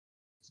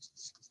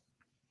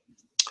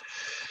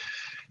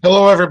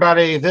Hello,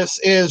 everybody. This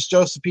is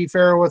Joseph P.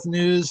 Farrow with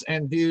news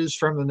and views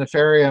from the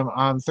Nefarium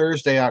on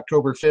Thursday,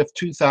 October 5th,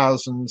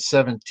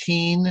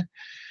 2017.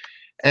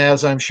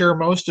 As I'm sure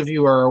most of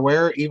you are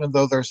aware, even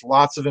though there's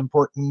lots of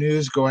important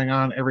news going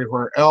on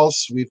everywhere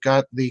else, we've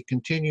got the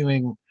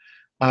continuing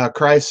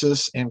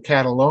crisis in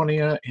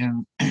Catalonia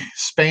in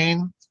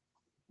Spain.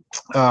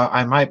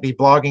 I might be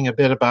blogging a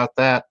bit about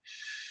that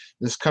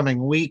this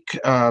coming week.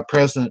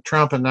 President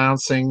Trump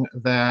announcing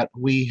that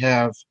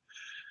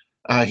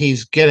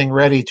he's getting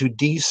ready to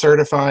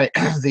decertify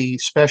the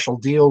special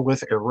deal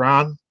with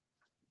Iran,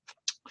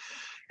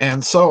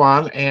 and so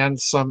on. And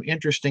some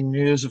interesting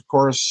news, of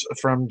course,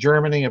 from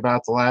Germany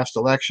about the last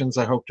elections.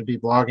 I hope to be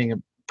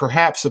blogging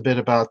perhaps a bit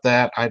about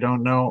that. I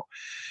don't know,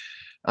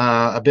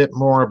 a bit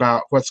more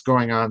about what's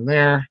going on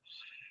there.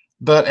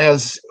 But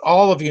as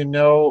all of you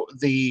know,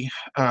 the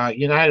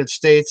United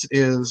States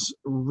is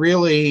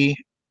really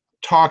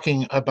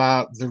talking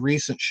about the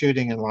recent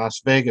shooting in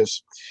Las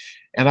Vegas.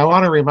 And I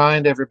want to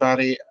remind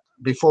everybody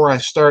before I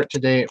start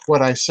today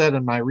what I said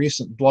in my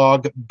recent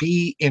blog: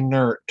 be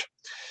inert.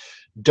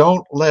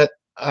 Don't let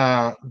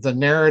the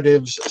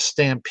narratives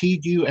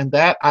stampede you, and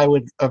that, I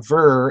would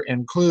aver,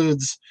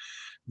 includes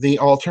the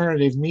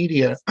alternative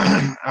media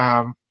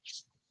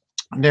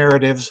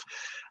narratives.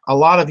 A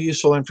lot of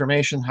useful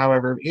information,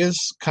 however,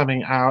 is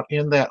coming out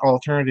in that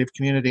alternative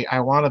community. I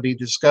want to be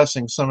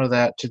discussing some of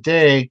that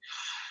today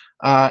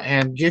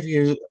and give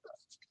you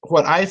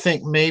what I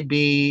think may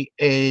be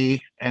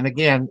and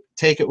again,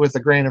 take it with a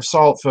grain of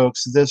salt,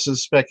 folks, this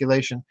is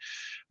speculation,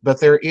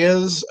 but there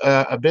is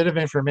a bit of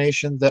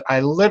information that I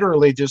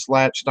literally just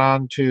latched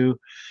on to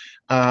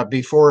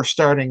before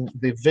starting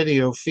the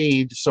video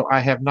feed, so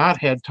I have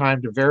not had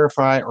time to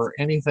verify or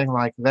anything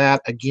like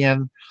that.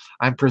 Again,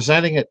 I'm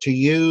presenting it to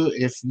you.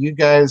 If you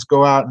guys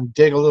go out and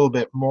dig a little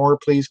bit more,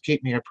 please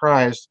keep me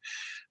apprised.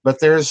 But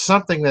there's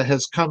something that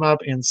has come up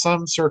in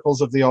some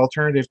circles of the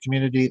alternative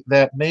community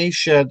that may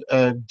shed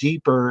a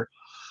deeper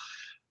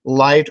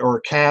light, or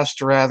cast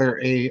rather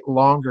a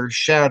longer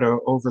shadow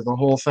over the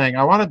whole thing.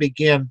 I want to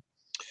begin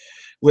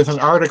with an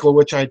article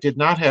which I did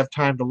not have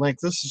time to link.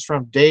 This is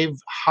from Dave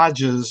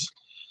Hodges,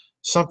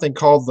 something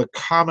called The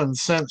Common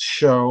Sense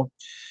Show.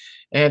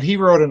 And he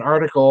wrote an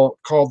article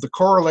called The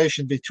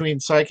Correlation Between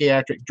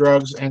Psychiatric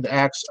Drugs and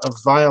Acts of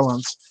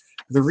Violence.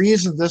 The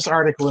reason this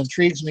article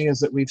intrigues me is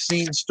that we've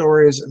seen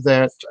stories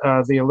that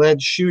the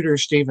alleged shooter,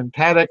 Stephen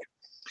Paddock,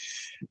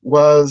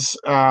 was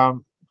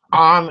on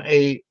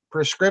a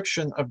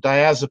prescription of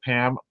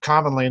diazepam,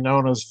 commonly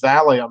known as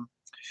Valium.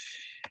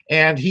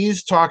 And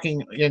he's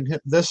talking in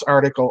this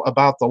article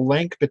about the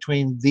link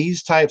between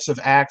these types of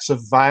acts of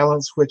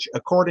violence, which,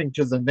 according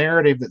to the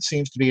narrative that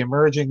seems to be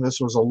emerging, this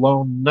was a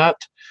lone nut.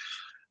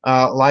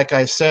 Like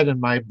I said in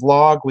my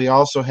blog, we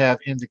also have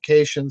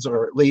indications,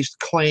 or at least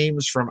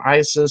claims, from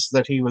ISIS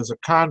that he was a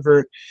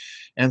convert,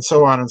 and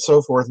so on and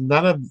so forth.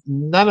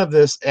 None of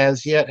this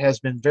as yet has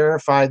been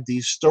verified.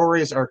 These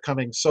stories are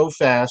coming so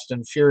fast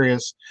and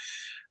furious.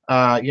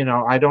 I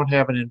don't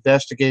have an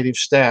investigative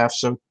staff,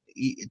 so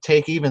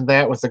take even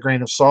that with a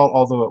grain of salt,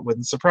 although it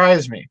wouldn't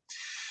surprise me.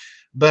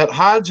 But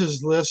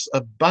Hodges lists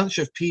a bunch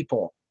of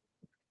people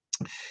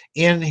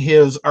in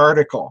his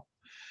article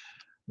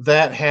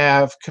that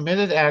have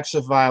committed acts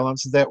of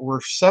violence that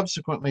were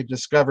subsequently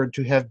discovered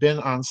to have been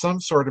on some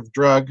sort of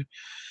drug.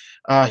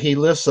 He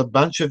lists a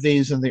bunch of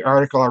these in the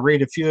article. I'll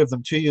read a few of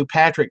them to you.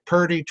 Patrick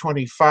Purdy,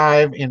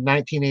 25, in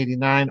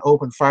 1989,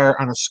 opened fire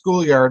on a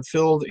schoolyard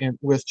filled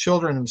with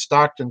children in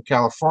Stockton,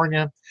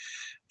 California.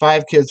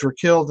 5 kids were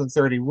killed and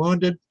 30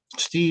 wounded.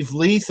 Steve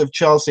Leith of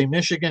Chelsea,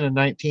 Michigan, in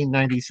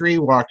 1993,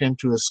 walked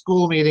into a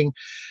school meeting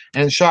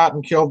and shot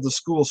and killed the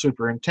school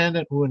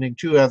superintendent, wounding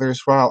 2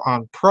 others while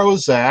on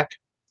Prozac.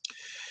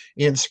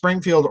 In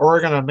Springfield,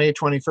 Oregon, on May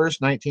 21st,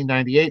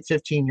 1998,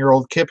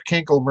 15-year-old Kip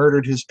Kinkle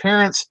murdered his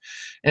parents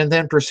and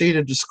then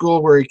proceeded to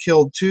school, where he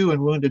killed 2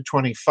 and wounded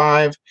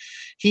 25.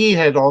 He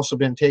had also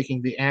been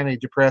taking the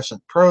antidepressant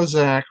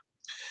Prozac.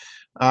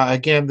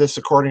 Again, this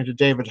according to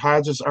David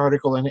Hodges'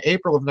 article. In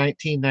April of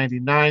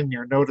 1999,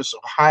 near Notus,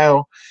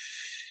 Ohio,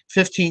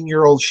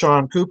 15-year-old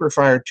Sean Cooper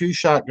fired 2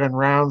 shotgun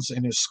rounds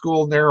in his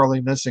school, narrowly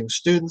missing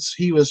students.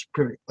 He was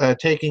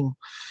taking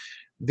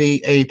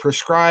a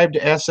prescribed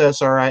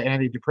SSRI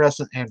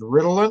antidepressant and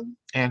Ritalin,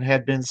 and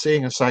had been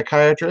seeing a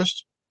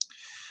psychiatrist.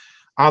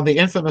 On the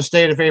infamous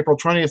date of April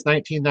 20th,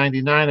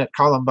 1999, at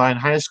Columbine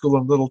High School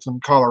in Littleton,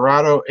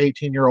 Colorado,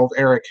 18-year-old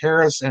Eric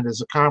Harris and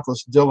his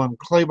accomplice Dylan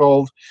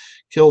Klebold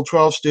killed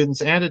 12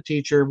 students and a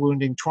teacher,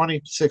 wounding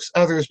 26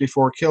 others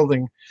before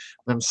killing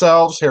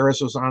themselves. Harris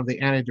was on the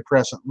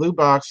antidepressant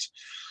Lubox.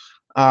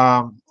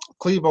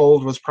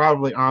 Klebold was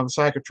probably on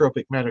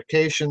psychotropic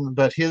medication,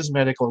 but his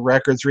medical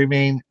records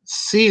remain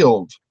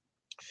sealed.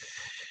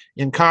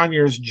 In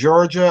Conyers,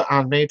 Georgia,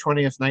 on May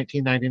 20th,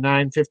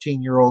 1999,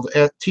 15-year-old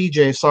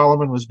T.J.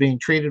 Solomon was being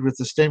treated with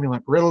the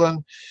stimulant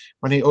Ritalin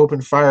when he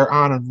opened fire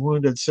on and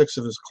wounded 6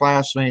 of his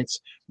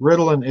classmates.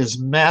 Ritalin is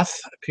meth,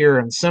 pure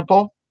and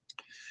simple.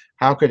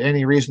 How could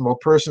any reasonable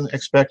person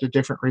expect a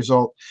different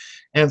result?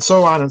 And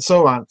so on and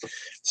so on.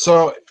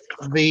 So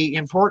the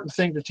important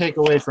thing to take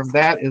away from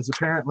that is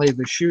apparently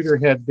the shooter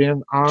had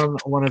been on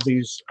one of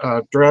these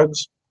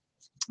drugs,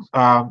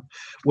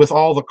 with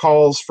all the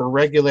calls for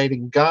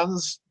regulating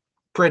guns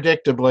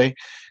predictably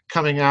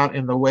coming out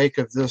in the wake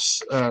of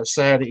this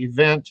sad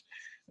event.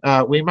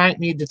 We might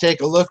need to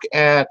take a look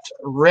at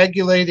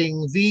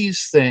regulating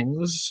these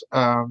things.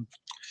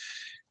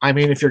 I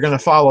mean, if you're going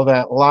to follow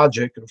that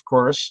logic, of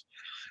course.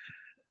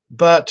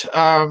 But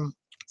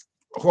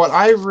what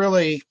I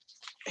really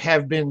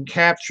have been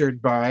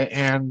captured by,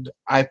 and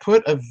I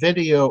put a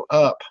video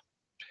up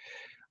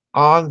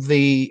on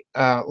the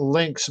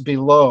links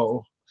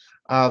below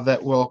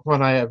that will,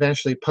 when I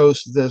eventually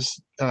post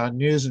this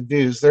news and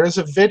views, there's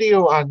a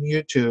video on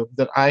YouTube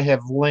that I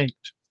have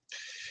linked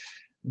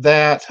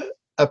that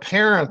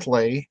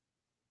apparently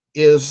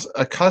is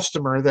a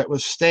customer that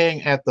was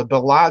staying at the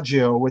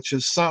Bellagio, which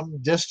is some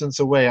distance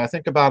away, I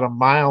think about a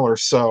mile or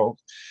so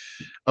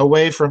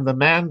away from the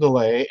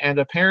Mandalay, and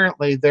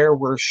apparently there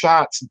were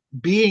shots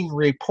being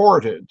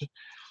reported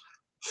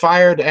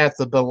fired at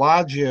the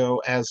Bellagio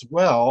as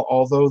well,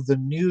 although the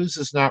news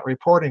is not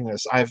reporting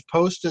this.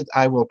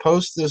 I will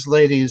post this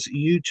lady's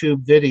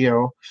YouTube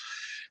video,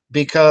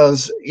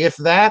 because if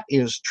that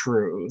is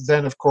true,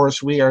 then of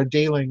course we are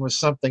dealing with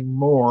something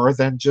more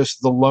than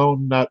just the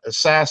lone nut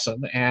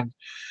assassin, and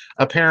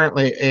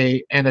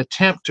apparently an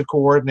attempt to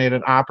coordinate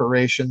an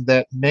operation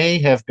that may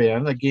have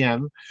been,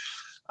 again,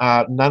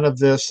 none of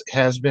this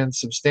has been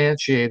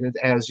substantiated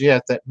as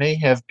yet, that may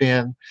have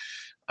been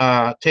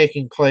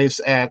taking place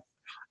at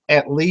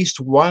least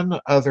one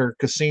other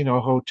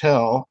casino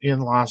hotel in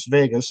Las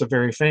Vegas, a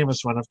very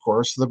famous one, of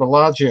course, the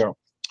Bellagio.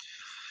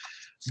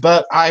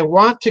 But I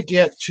want to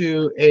get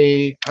to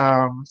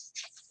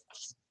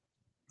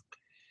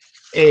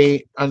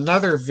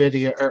another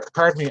video, or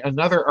pardon me,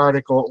 another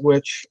article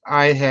which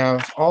I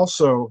have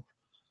also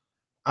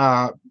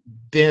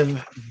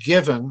been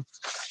given.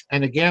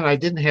 And again, I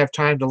didn't have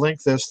time to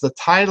link this. The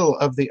title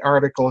of the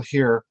article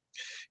here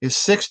is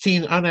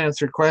 16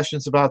 Unanswered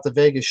Questions About the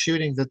Vegas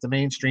Shooting That the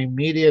Mainstream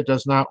Media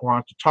Does Not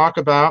Want to Talk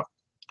About.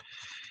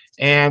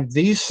 And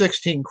these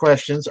 16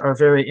 questions are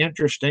very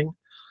interesting.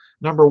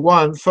 Number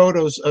one,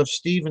 photos of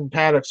Stephen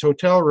Paddock's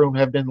hotel room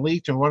have been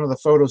leaked, and one of the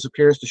photos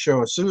appears to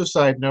show a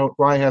suicide note.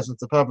 Why hasn't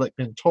the public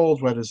been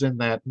told what is in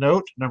that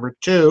note? Number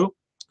two,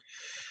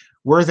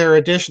 were there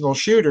additional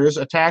shooters?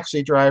 A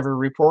taxi driver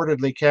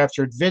reportedly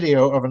captured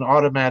video of an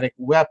automatic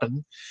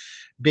weapon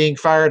being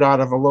fired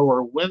out of a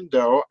lower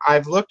window.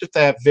 I've looked at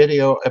that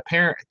video.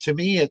 To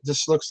me, it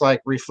just looks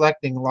like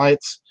reflecting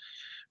lights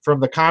from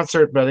the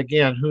concert, but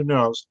again, who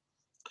knows?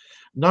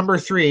 Number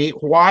three,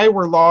 why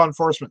were law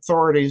enforcement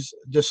authorities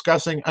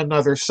discussing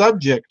another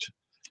subject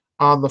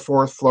on the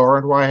fourth floor,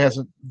 and why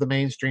hasn't the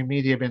mainstream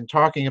media been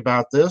talking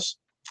about this?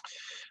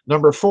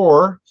 Number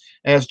four,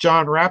 as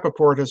John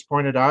Rappaport has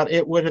pointed out,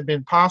 it would have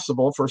been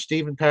possible for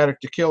Stephen Paddock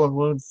to kill and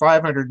wound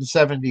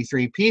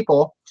 573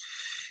 people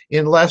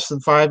in less than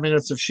 5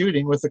 minutes of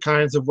shooting with the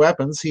kinds of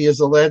weapons he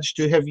is alleged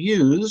to have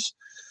used.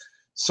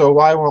 So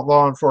why won't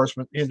law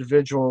enforcement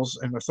individuals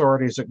and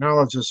authorities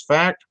acknowledge this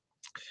fact?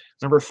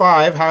 Number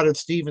five, how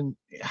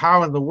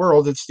in the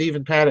world did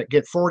Stephen Paddock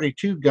get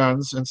 42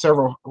 guns and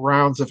several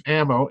rounds of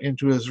ammo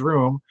into his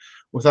room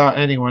without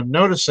anyone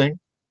noticing?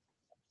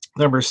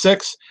 Number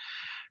six,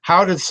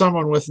 how did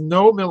someone with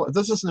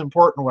this is an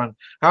important one,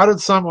 how did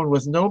someone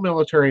with no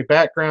military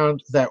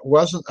background that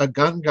wasn't a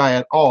gun guy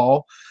at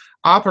all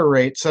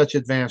operate such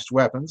advanced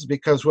weapons?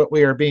 Because what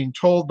we are being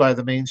told by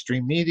the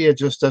mainstream media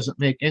just doesn't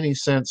make any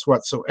sense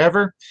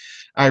whatsoever.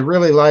 I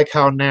really like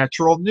how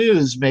Natural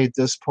News made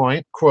this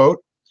point,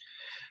 quote,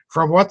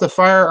 from what the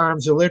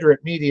firearms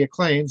illiterate media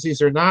claims, these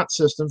are not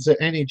systems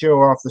that any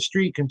Joe off the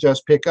street can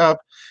just pick up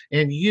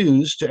and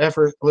use to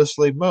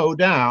effortlessly mow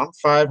down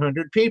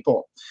 500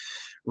 people.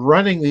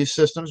 Running these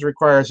systems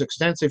requires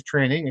extensive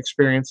training,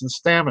 experience, and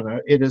stamina.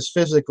 It is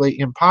physically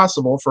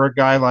impossible for a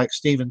guy like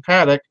Stephen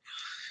Paddock,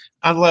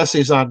 unless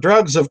he's on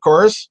drugs, of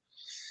course,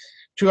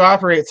 to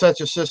operate such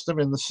a system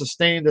in the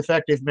sustained,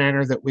 effective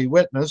manner that we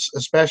witness,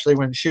 especially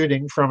when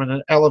shooting from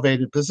an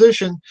elevated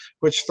position,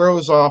 which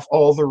throws off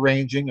all the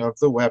ranging of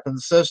the weapon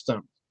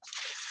system.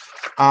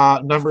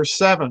 Number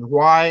seven,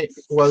 why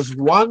was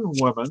one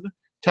woman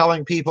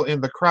telling people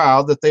in the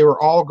crowd that they were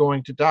all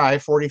going to die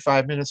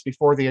 45 minutes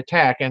before the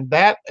attack? And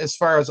that, as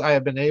far as I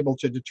have been able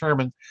to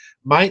determine,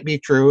 might be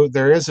true.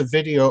 There is a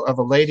video of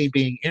a lady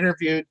being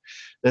interviewed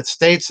that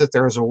states that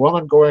there was a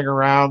woman going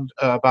around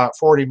about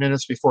 40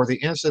 minutes before the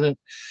incident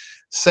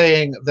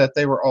saying that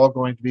they were all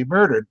going to be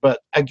murdered. But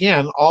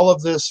again, all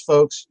of this,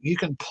 folks, you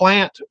can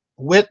plant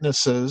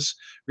witnesses.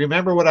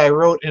 Remember what I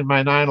wrote in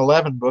my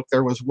 9/11 book?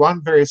 There was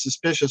one very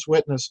suspicious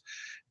witness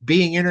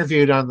being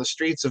interviewed on the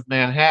streets of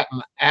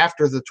Manhattan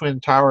after the Twin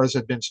Towers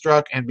had been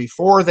struck and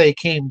before they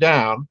came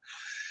down,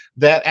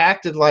 that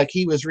acted like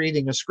he was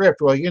reading a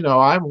script. Well,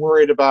 I'm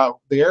worried about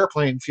the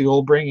airplane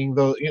fuel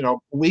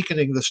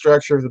weakening the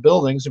structure of the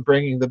buildings and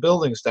bringing the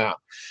buildings down.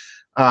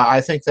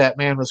 I think that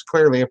man was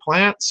clearly a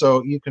plant,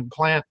 so you can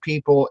plant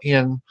people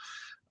in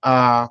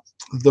the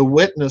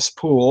witness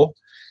pool.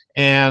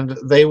 and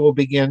they will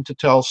begin to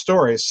tell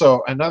stories.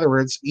 So in other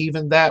words,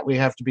 even that we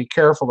have to be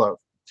careful of.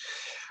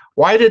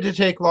 Why did it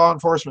take law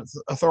enforcement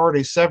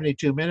authorities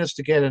 72 minutes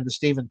to get into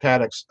Stephen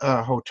Paddock's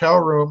hotel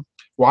room?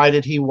 Why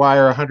did he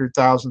wire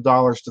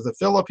 $100,000 to the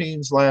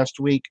Philippines last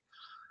week?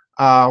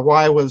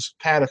 Why was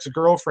Paddock's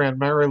girlfriend,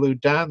 Marilu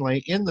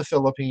Danley, in the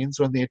Philippines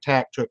when the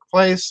attack took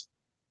place?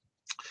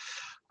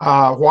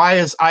 Why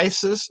is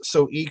ISIS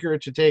so eager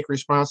to take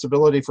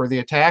responsibility for the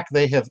attack?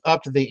 They have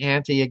upped the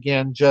ante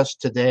again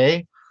just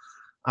today,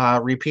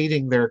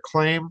 repeating their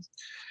claim,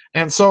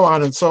 and so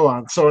on and so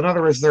on. So in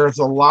other words, there's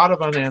a lot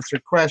of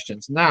unanswered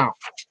questions. Now,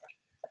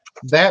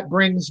 that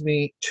brings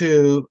me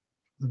to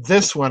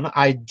this one.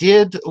 I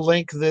did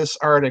link this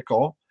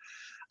article.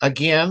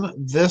 Again,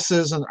 this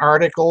is an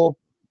article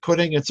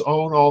putting its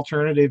own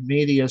alternative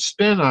media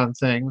spin on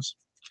things.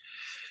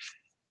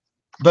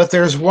 But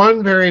there's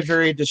one very,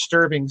 very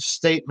disturbing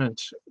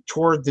statement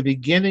toward the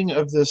beginning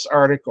of this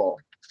article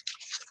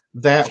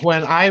that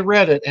when I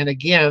read it, and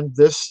again,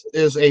 this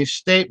is a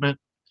statement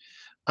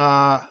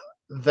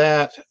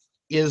that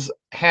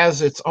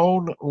has its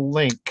own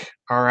link,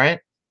 all right?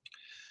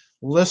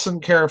 Listen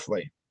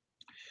carefully.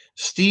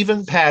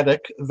 Stephen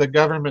Paddock, the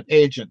government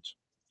agent.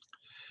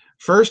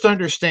 First,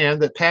 understand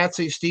that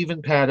Patsy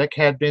Stephen Paddock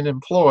had been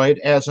employed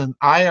as an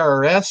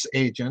IRS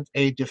agent,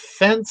 a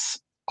defense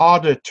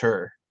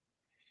auditor,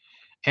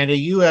 and a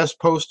U.S.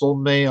 postal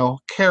mail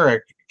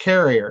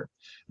carrier.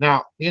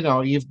 Now, you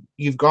know,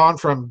 you've gone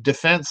from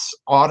defense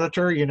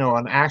auditor, you know,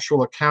 an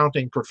actual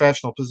accounting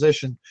professional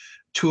position,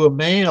 to a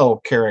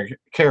mail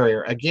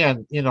carrier.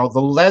 Again, you know,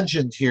 the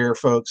legend here,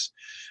 folks,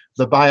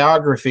 the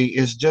biography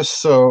is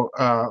just so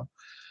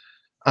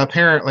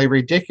apparently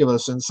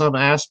ridiculous in some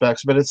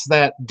aspects, but it's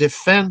that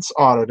defense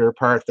auditor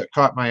part that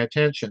caught my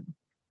attention.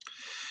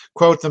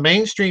 Quote, the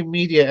mainstream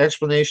media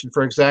explanation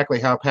for exactly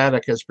how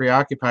Paddock has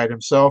preoccupied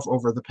himself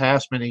over the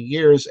past many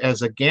years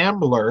as a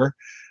gambler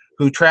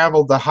who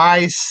traveled the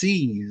high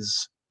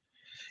seas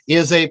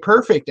is a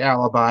perfect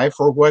alibi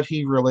for what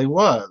he really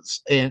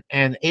was,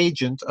 an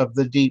agent of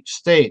the deep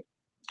state.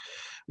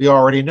 We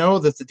already know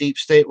that the deep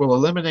state will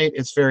eliminate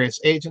its various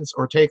agents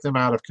or take them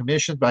out of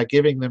commission by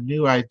giving them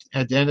new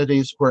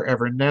identities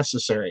wherever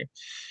necessary.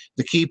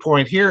 The key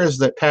point here is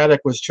that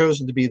Paddock was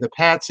chosen to be the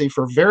patsy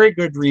for very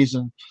good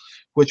reason,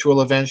 which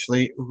will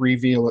eventually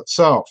reveal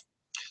itself.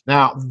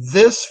 Now,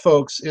 this,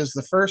 folks, is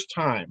the first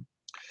time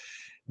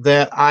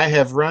that I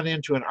have run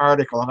into an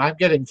article, and I'm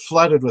getting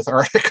flooded with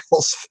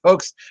articles,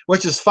 folks,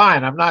 which is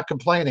fine. I'm not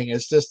complaining.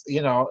 It's just,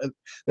 you know,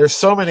 there's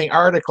so many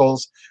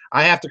articles.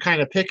 I have to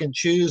kind of pick and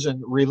choose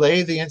and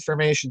relay the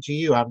information to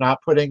you. I'm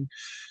not putting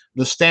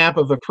the stamp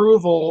of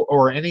approval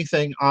or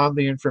anything on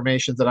the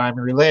information that I'm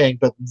relaying,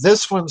 but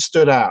this one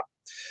stood out.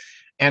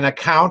 An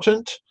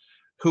accountant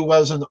who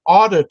was an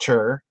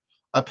auditor,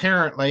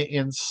 apparently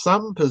in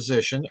some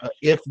position,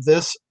 if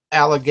this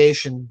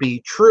allegation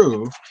be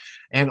true,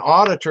 an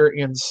auditor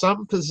in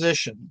some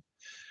position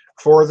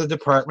for the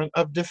Department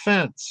of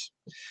Defense.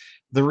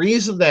 The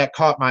reason that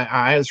caught my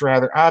eye is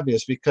rather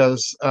obvious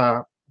because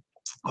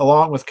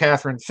along with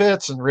Catherine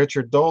Fitz and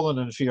Richard Dolan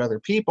and a few other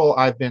people,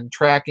 I've been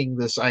tracking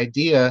this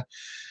idea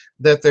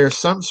that there's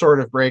some sort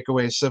of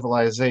breakaway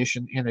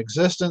civilization in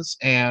existence,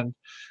 and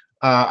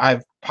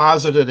I've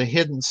posited a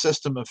hidden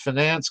system of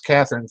finance.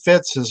 Catherine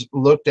Fitz has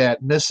looked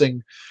at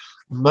missing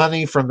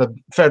money from the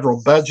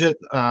federal budget,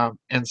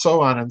 and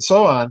so on and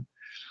so on.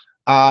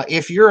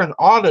 If you're an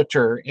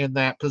auditor in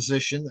that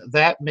position,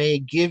 that may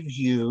give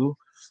you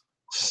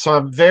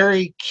some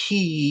very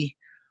key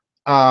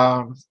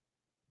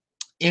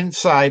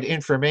inside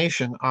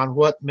information on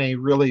what may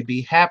really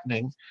be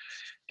happening.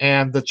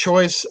 And the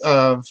choice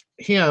of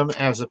him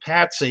as a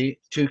patsy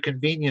to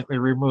conveniently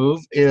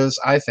remove is,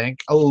 I think,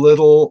 a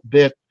little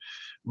bit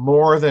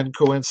more than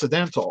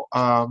coincidental,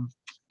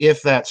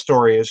 if that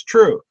story is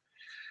true.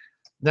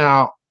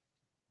 Now,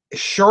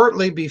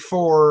 shortly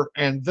before,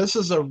 and this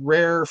is a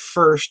rare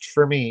first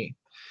for me,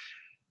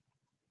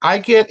 I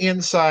get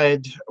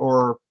inside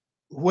or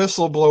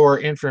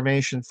whistleblower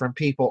information from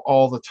people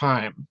all the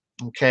time,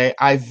 okay?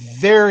 I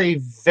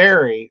very,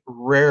 very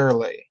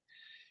rarely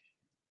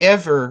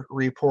ever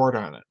report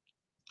on it.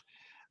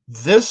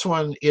 This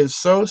one is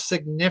so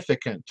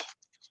significant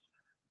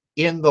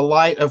in the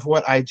light of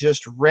what I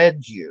just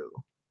read you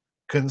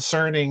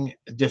concerning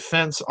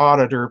defense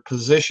auditor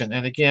position.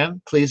 And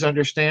again, please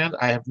understand,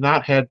 I have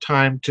not had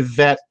time to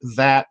vet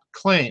that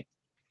claim.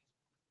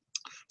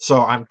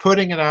 So I'm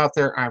putting it out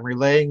there, I'm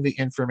relaying the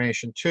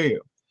information to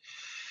you.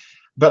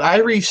 But I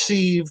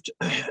received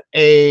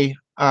an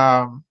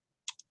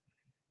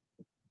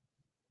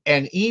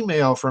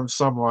email from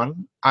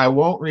someone. I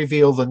won't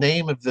reveal the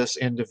name of this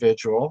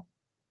individual.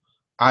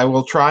 I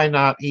will try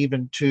not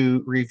even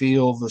to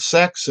reveal the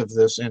sex of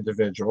this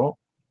individual.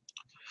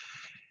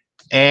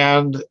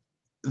 And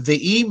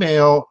the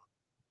email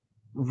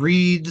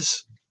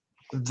reads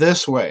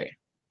this way.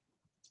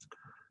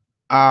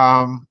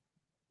 The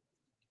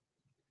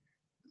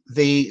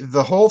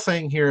whole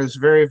thing here is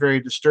very,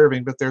 very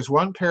disturbing, but there's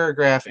one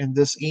paragraph in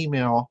this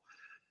email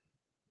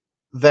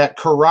that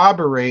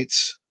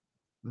corroborates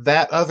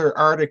that other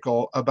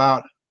article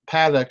about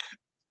Paddock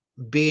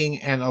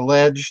being an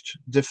alleged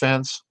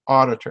defense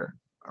auditor,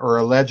 or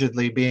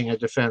allegedly being a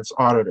defense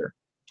auditor.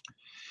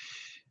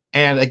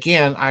 And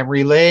again, I'm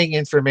relaying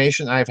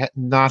information I've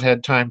not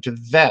had time to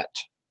vet.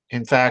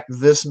 In fact,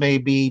 this may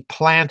be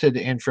planted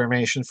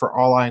information for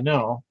all I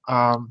know.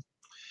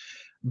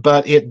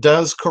 But it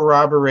does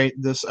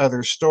corroborate this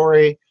other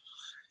story.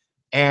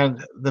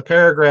 And the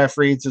paragraph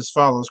reads as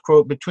follows,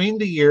 quote, between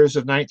the years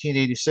of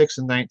 1986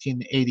 and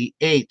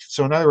 1988,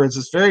 so in other words,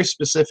 it's very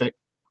specific,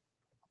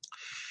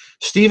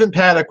 Stephen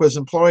Paddock was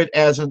employed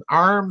as an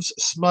arms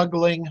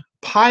smuggling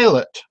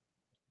pilot,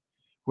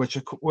 which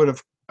would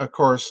have, of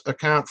course,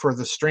 account for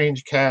the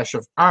strange cache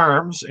of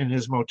arms in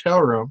his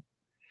motel room,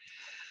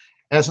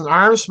 as an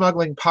arms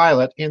smuggling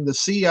pilot in the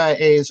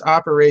CIA's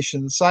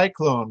Operation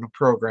Cyclone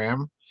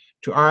program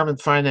to arm and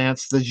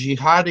finance the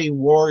jihadi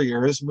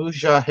warriors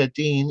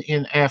Mujahideen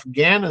in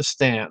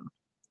Afghanistan.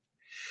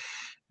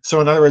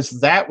 So in other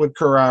words, that would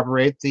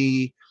corroborate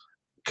the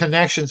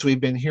connections we've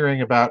been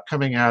hearing about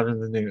coming out in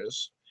the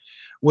news.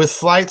 With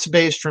flights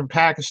based from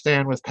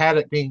Pakistan, with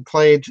Paddock being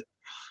paid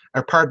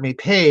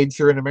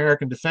through an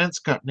American defense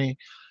company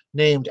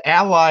named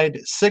Allied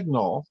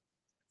Signal,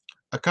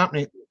 a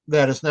company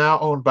that is now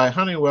owned by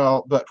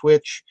Honeywell, but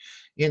which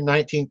in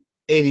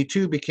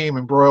 1982 became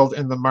embroiled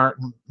in the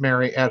Martin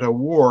Marietta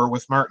War,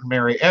 with Martin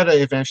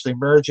Marietta eventually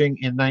merging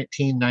in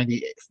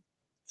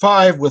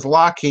 1995 with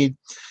Lockheed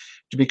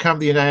to become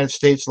the United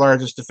States'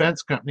 largest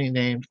defense company,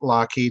 named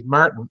Lockheed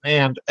Martin.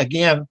 And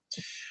again,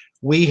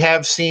 we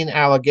have seen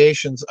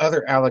allegations,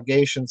 other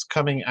allegations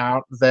coming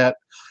out that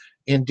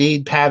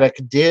indeed Paddock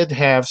did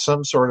have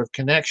some sort of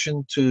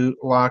connection to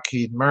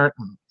Lockheed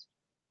Martin.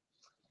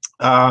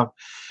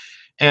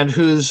 And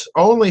whose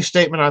only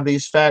statement on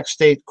these facts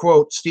state,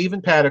 quote,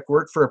 Stephen Paddock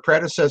worked for a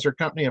predecessor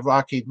company of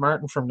Lockheed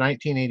Martin from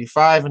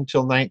 1985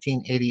 until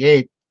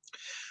 1988.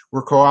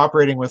 We're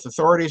cooperating with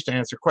authorities to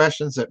answer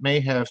questions that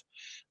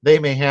they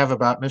may have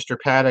about Mr.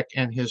 Paddock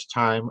and his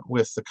time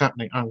with the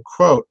company,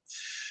 unquote.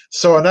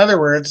 So in other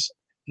words,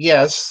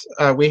 yes,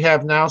 we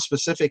have now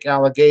specific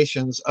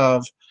allegations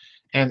of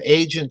an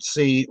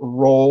agency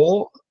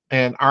role,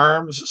 an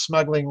arms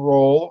smuggling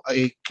role,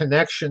 a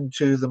connection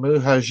to the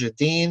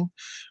Mujahideen,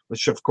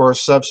 which of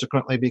course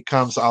subsequently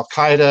becomes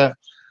Al-Qaeda,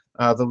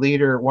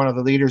 one of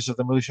the leaders of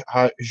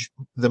the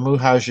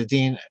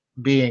Mujahideen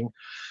being,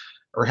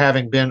 or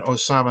having been,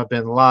 Osama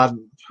bin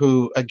Laden,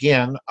 who,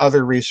 again,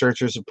 other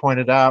researchers have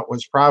pointed out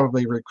was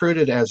probably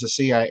recruited as a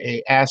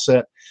CIA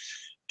asset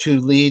to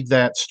lead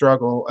that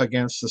struggle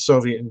against the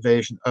Soviet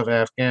invasion of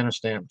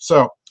Afghanistan.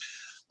 So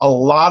a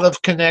lot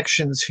of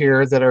connections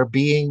here that are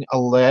being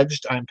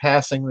alleged. I'm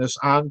passing this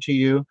on to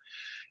you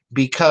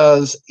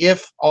because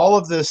if all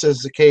of this is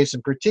the case,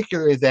 and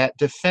particularly that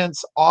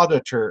defense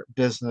auditor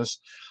business,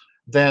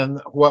 then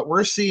what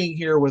we're seeing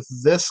here with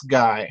this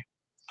guy,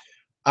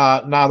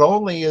 not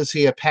only is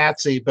he a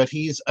patsy, but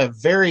he's a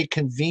very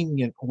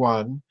convenient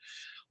one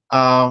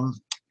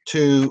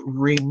to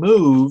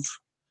remove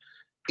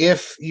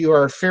if you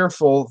are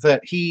fearful that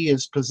he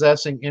is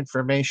possessing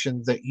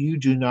information that you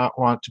do not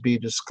want to be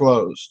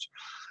disclosed.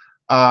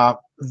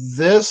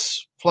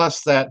 This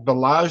plus that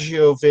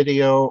Bellagio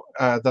video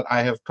that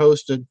I have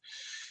posted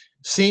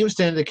seems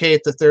to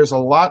indicate that there's a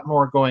lot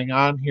more going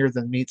on here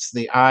than meets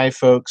the eye,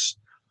 folks.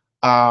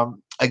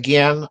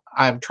 Again,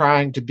 I'm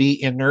trying to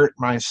be inert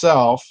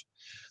myself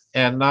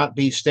and not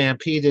be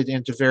stampeded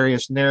into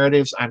various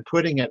narratives. I'm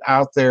putting it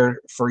out there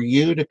for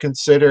you to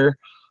consider.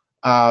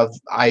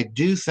 I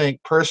do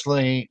think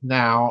personally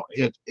now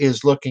it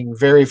is looking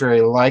very,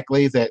 very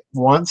likely that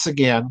once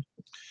again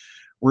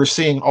we're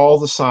seeing all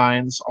the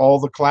signs, all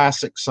the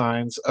classic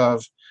signs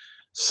of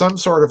some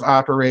sort of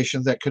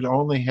operation that could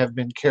only have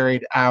been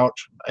carried out.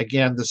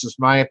 Again, this is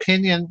my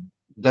opinion,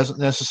 doesn't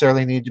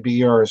necessarily need to be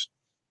yours.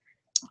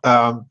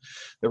 That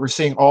we're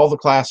seeing all the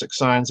classic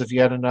signs of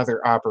yet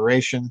another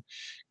operation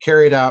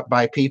carried out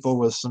by people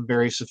with some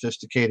very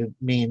sophisticated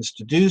means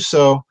to do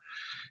so,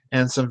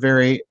 and some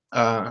very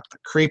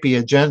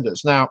creepy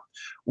agendas. Now,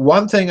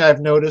 one thing I've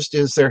noticed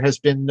is there has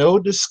been no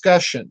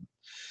discussion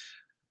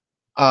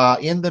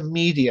in the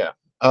media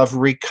of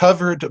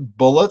recovered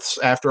bullets.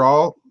 After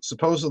all,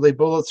 supposedly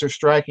bullets are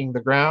striking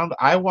the ground.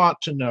 I want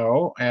to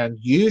know, and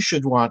you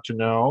should want to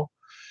know,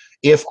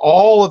 if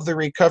all of the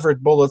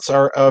recovered bullets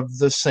are of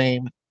the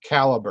same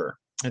caliber.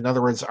 In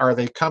other words, are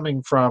they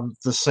coming from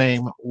the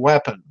same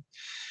weapon?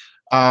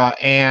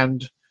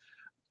 And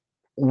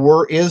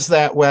is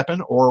that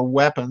weapon or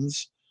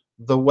weapons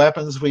the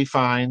weapons we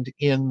find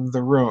in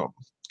the room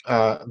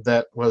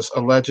that was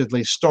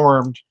allegedly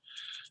stormed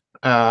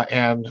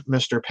and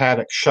Mr.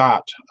 Paddock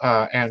shot?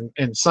 And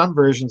in some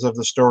versions of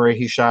the story,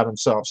 he shot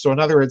himself. So in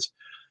other words,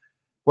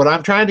 what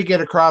I'm trying to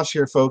get across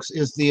here, folks,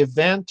 is the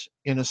event,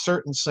 in a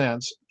certain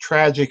sense,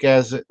 tragic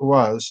as it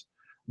was,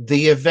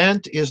 the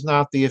event is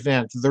not the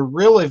event. The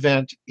real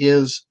event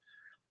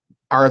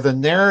are the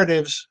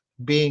narratives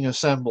being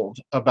assembled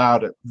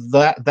about it.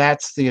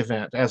 That's the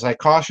event. As I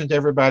cautioned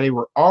everybody,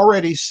 we're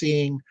already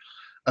seeing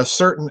a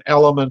certain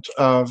element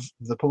of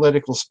the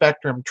political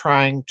spectrum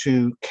trying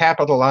to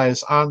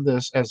capitalize on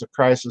this as a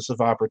crisis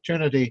of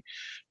opportunity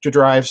to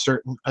drive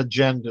certain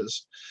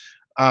agendas,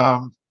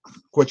 um,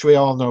 which we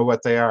all know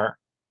what they are.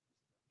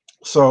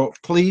 So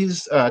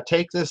please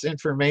take this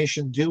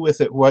information, do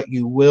with it what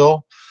you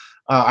will.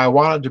 I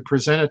wanted to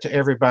present it to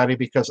everybody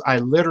because I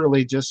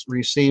literally just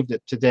received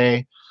it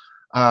today.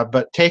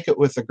 But take it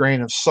with a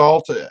grain of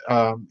salt.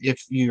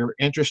 If you're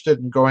interested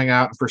in going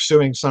out and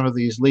pursuing some of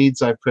these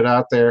leads I've put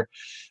out there,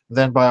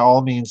 then by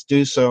all means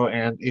do so.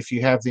 And if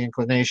you have the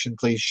inclination,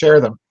 please share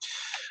them.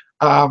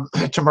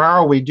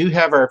 Tomorrow we do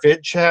have our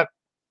vid chat.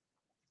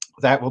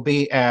 That will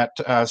be at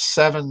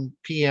 7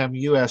 p.m.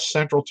 U.S.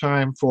 Central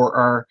Time for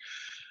our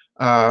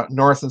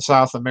North and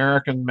South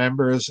American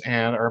members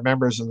and our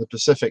members in the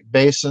Pacific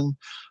Basin.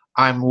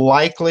 I'm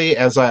likely,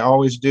 as I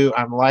always do,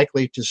 I'm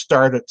likely to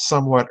start it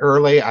somewhat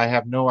early. I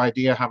have no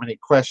idea how many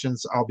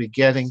questions I'll be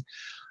getting.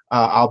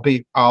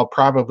 I'll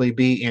probably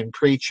be in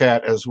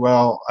pre-chat as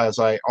well, as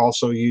I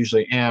also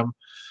usually am,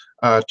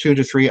 2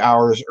 to 3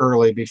 hours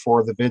early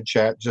before the vid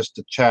chat, just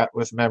to chat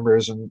with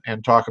members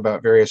and talk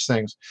about various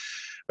things.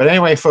 But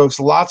anyway, folks,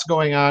 lots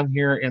going on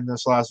here in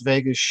this Las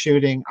Vegas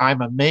shooting.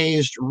 I'm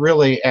amazed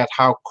really at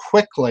how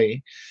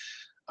quickly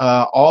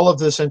all of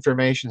this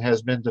information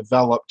has been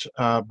developed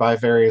by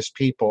various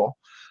people.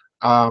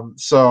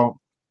 So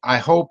I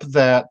hope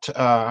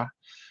that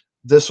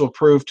this will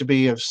prove to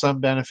be of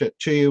some benefit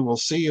to you. We'll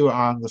see you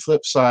on the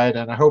flip side,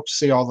 and I hope to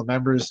see all the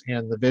members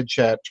in the vid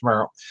chat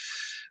tomorrow.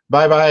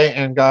 Bye-bye,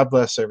 and God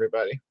bless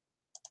everybody.